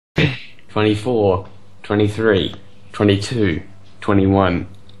24, 23, 22, 21,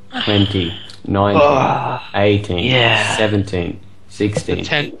 20, 19, 18, 17, 16,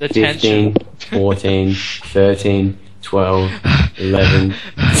 15, 14, 13, 12, 11,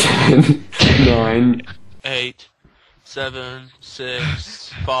 10, 9, 8, 7,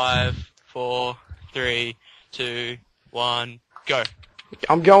 6, 5, 4, 3, 2, 1, go.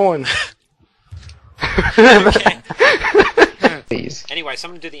 I'm going. Please. Anyway,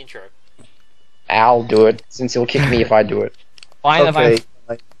 someone do the intro. I'll do it, since he'll kick me if I do it. Fine, Okay.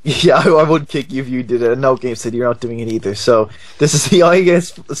 Yeah, I would kick you if you did it. No, Game City, you're not doing it either. So, this is the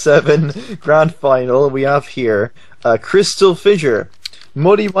IAS7 Grand Final. We have here Crystal Fissure,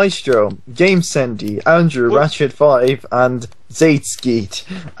 Muddy Maestro, Game Sendy, Andrew, Ratchet5, and Zaydskate.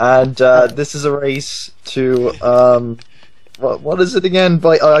 And this is a race to what is it again?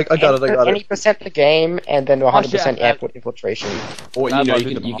 I got it. Any percent the game, and then 100% airport infiltration. Or you know,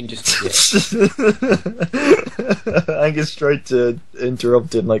 you can just. Angus tried to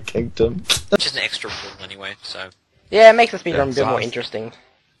interrupt in like Kingdom. Just an extra rule anyway, so. Yeah, it makes the speedrun a bit more interesting.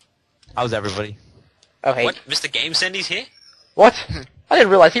 How's everybody? Okay. What? Mr. Game Sendy's here? What? I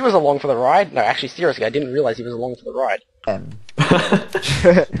didn't realize he was along for the ride. No, actually, seriously, I didn't realize he was along for the ride.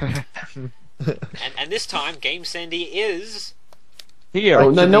 And this time, Game Sendy is... Here. Oh,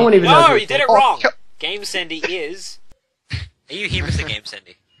 no one even knows. No, you did it wrong! Game Sendy is... Are you here, Mr. Game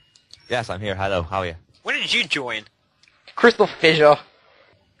Sendy? Yes, I'm here. Hello, how are you? When did you join? Crystal Fissure.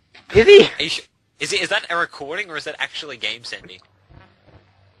 Is he? Are you is that a recording, or is that actually Game Sendy?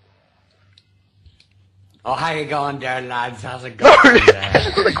 Oh, how you going there, lads? How's it No, going there?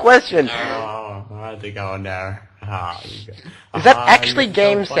 that's the question. Oh, how's it going there? Is that actually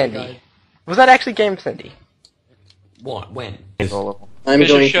Game Sendy? Was that actually Game Sendy? What? When? I'm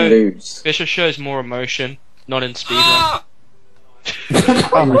going to lose. Fisher shows more emotion, not in speedrun. Ah!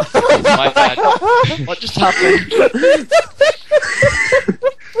 My bad. What just happened?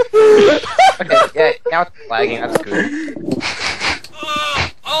 Okay, yeah, now it's lagging, that's good.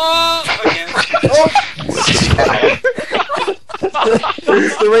 Okay.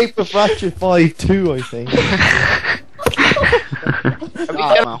 It's the rape of Ratchet5 too, I think.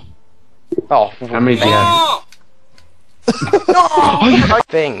 Oh, How many do you have? no!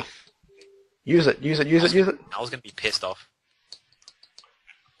 Thing. Use it. I was gonna be pissed off.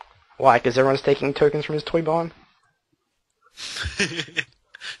 Why? Because everyone's taking tokens from his toy barn?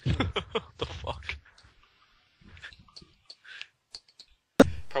 What the fuck?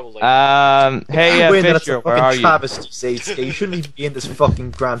 Probably. You win, that's Fisher, a where fucking are you? travesty, Zaydskate. You shouldn't even be in this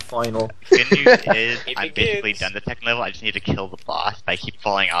fucking grand final. Good news is, It I'm basically begins. done the tech level, I just need to kill the boss, but I keep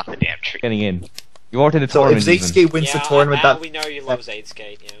falling off the damn tree. Getting in. You weren't in the So if tournament. even. Zaydskate wins the tournament, now that we know you love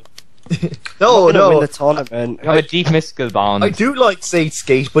Zaydskate, you know. no. Win the tournament. You have a deep mystical bond. I do like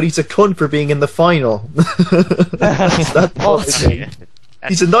Zaydskate, but he's a cunt for being in the final. That's what I think.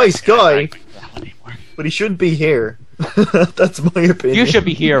 He's a nice guy, but he shouldn't be here. That's my opinion. You should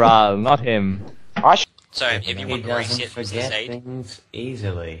be here, Al, not him. So, have you won He the race doesn't yet, Mr. forget Zayd? things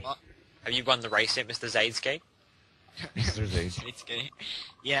easily. Have you won the race yet, Mr. Zaydskate?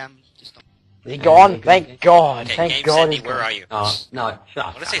 Yeah, I'm just... Is he gone? Thank God. Okay, Thank Game God Sendy, he's where gone. are you? Oh, no, I shut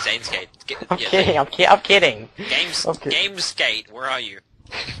want to say Zaydskate. I'm kidding, I'm kidding. Okay. Gameskate, where are you?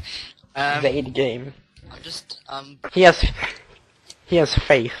 Zayd game. I'm just, He has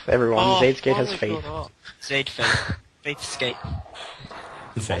faith, everyone. Zaydskate has faith. Zayd Faith. Faith Skate.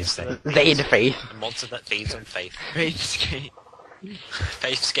 Zayd faith. The monster that feeds on faith. Faith Skate.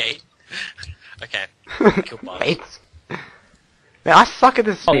 Faith skate. Okay. Kill Buzz. Faith. Man, I suck at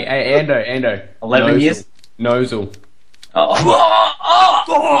this. Hey, Ando. 11 years? Nozzle.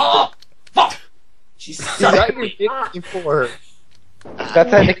 Is that your nickname for her? That's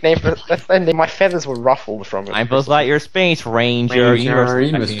their nickname for. That's their name. My feathers were ruffled from it. I'm Buzz Lightyear Space Ranger.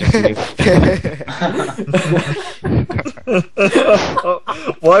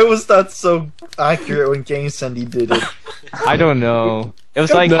 Why was that so accurate when Game Sendy did it? I don't know. It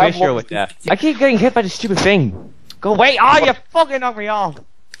was like Fisher with that. I keep getting hit by this stupid thing. Go away! Oh, you fucking knocked me off!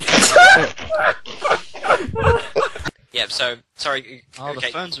 Yeah, so, sorry. Oh, the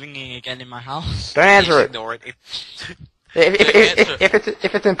okay. phone's ringing again in my house. Don't answer Just it. ignore it.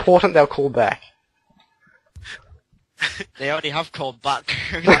 If it's important, they'll call back. They already have called back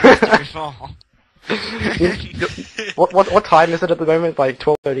before. What time is it at the moment? Like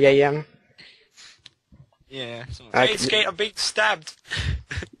 12:30 a.m. Yeah. Zaydskate, I'm being stabbed.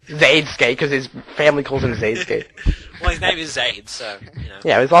 Zaydskate, because his family calls him Zaydskate. Well, his name is Zayd, so, you know.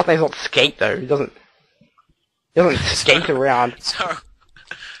 Yeah, his last name's not Skate though. He doesn't skate around.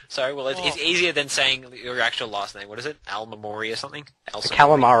 So, well, it's easier than saying your actual last name. What is it? Al Memori or something?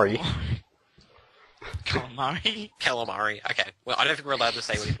 Calamari. Calamari. Calamari. Okay. Well, I don't think we're allowed to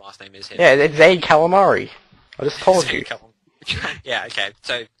say what his last name is here. Yeah, it's Zayd Calamari. I just told you. Yeah, okay.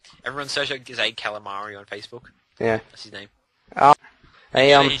 So, everyone search out Zayd Calamari on Facebook. Yeah. That's his name.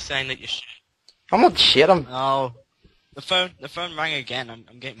 Hey, So he's saying that you're shit. I'm not shit, I'm... Oh. The phone rang again. I'm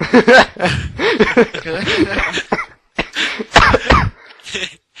getting. I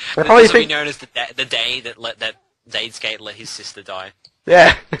probably This will be think... known as the day that Zaydskate let his sister die.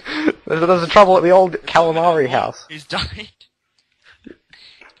 Yeah. There's a trouble at the old Calamari house. Who's died?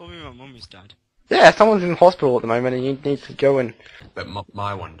 Probably my mum who's died. Yeah, someone's in hospital at the moment and you need to go and... But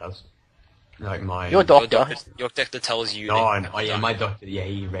my one does. Like my... Your doctor. Your doctor tells you. No, yeah, my doctor, yeah,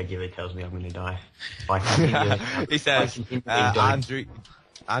 he regularly tells me I'm gonna die. If I continue, He says, continue doing-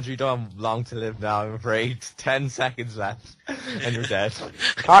 Andrew, don't long to live now, I'm afraid. 10 seconds left, and you're dead.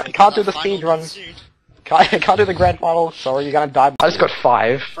 Can't do the speed run. Can't do the grand final. Sorry, you're gonna die. I just got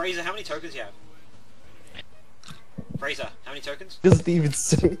 5. Fraser, how many tokens do you have? Fraser, how many tokens? Doesn't even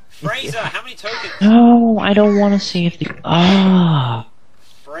say. Fraser, how many tokens? No, I don't want to see if the...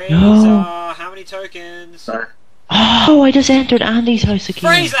 Fraser, No. how many tokens? Oh, I just entered Andy's house again.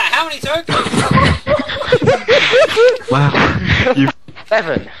 Fraser, how many tokens? Wow.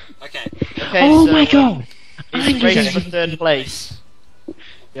 7. Okay. Okay, Oh so, my god. He's I'm racing just... for 3rd place.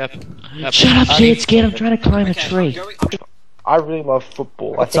 Yep. Shut up, Zaydskate, I'm trying to climb a Okay, tree. I really love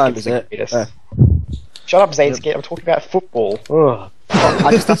football. What I think time it's is the it? greatest. Shut up, Zaydskate. I'm talking about football. Ugh.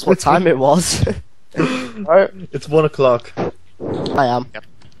 I just asked what time it was. Oh, It's 1 o'clock. I am.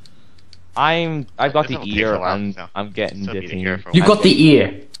 I've got the It'll take ear a while, and so I'm getting still be the here thing. for a You while. got the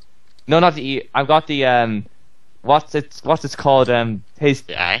ear. No, not the ear. I've got the what's it's called? His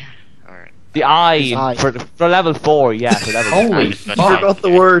The eye? Or... the eye, His eye. for level 4. Yeah, for level 4. Holy I fuck. Forgot the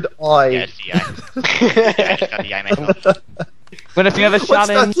word Yeah, I. it's the eye. I just got the eye myself. But if you have a What's that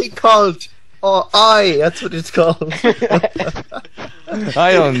challenge, thing called? Oh, I. That's what it's called.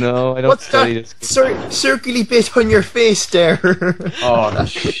 I don't know. I don't What's study that this. circly bit on your face there? Oh,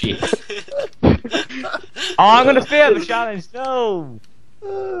 that's shit. Oh, I'm gonna fail the challenge. No.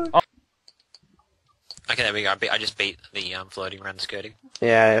 Okay, there we go. I just beat the floating around the skirting.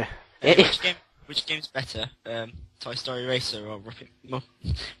 yeah. Which game's better? Toy Story Racer or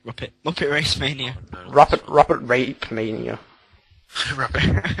Muppet Race Mania? Muppet Rape Mania.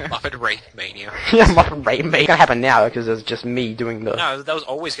 Muppet Rape Mania. Yeah, Muppet Rape Mania. It's gonna happen now because it's just me doing the, No, that was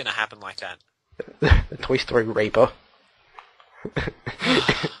always going to happen like that. the Toy Story Raper.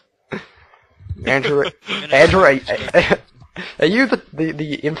 Andrew, are you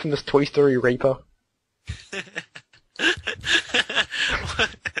the infamous Toy Story Raper?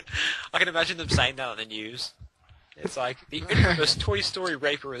 I can imagine them saying that on the news. It's like, the infamous Toy Story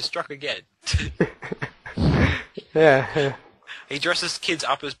Raper has struck again. Yeah. He dresses kids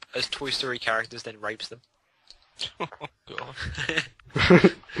up as Toy Story characters, then rapes them. Oh god.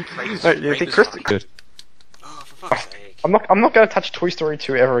 You think Chris? Good. Oh, for fuck's sake. I'm not gonna touch Toy Story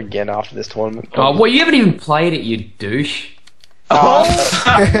 2 ever again after this tournament. Oh, well, you haven't even played it, you douche.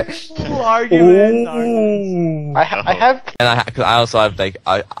 Argument. I have. And cause I also have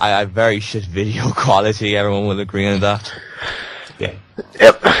I have very shit video quality. Everyone will agree on that. Yeah.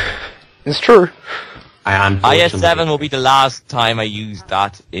 Yep. It's true. IAS7 will be the last time I use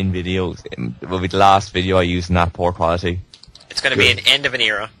that in videos. It will be the last video I use in that poor quality. It's going to be an end of an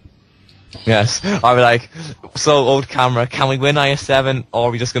era. Yes, I'll be like, so old camera, can we win IAS7 or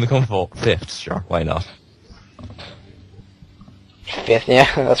are we just gonna come for 5th? Sure, why not? 5th, yeah,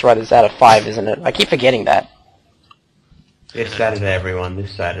 that's right. It's out of 5, isn't it? I keep forgetting that. This Saturday, everyone,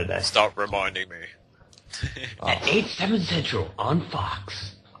 this Saturday. Stop reminding me. At 8/7 Central on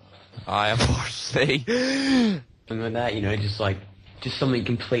Fox. I unfortunately. Something like that, you know, just something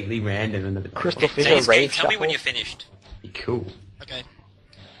completely random and the Crystal Fissure Zaydskate, Raid tell me when Shuffle. you're finished. Be cool. Okay.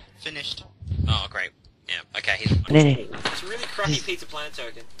 Finished. Oh, great. Yeah, okay. It's a really crappy Pizza Planet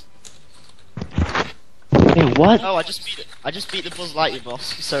token. Wait, what? Oh, I just beat the Buzz Lightyear boss,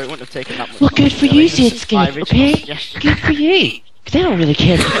 so it wouldn't have taken that much. Well, good for you, This is my Zaydskate, original okay? suggestion. Good for you. 'Cause they don't really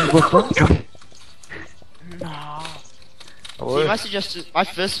care if you work on them. See, my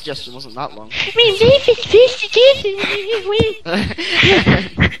first suggestion wasn't that long.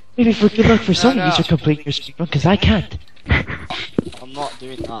 Maybe for good luck for some no. of you to complete your speedrun, because I can't. I'm not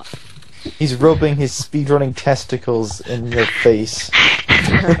doing that. He's rubbing his speedrunning testicles in your face.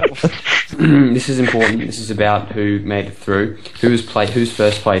 This is important. This is about who made it through. Who's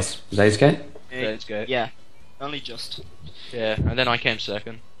first place? Zaydskate? Zaydskate. Yeah. Only just. Yeah, and then I came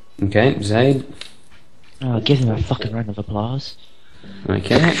second. Okay, Zayd. Oh, give him a fucking round of applause.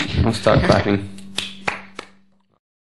 Okay, I'll start clapping.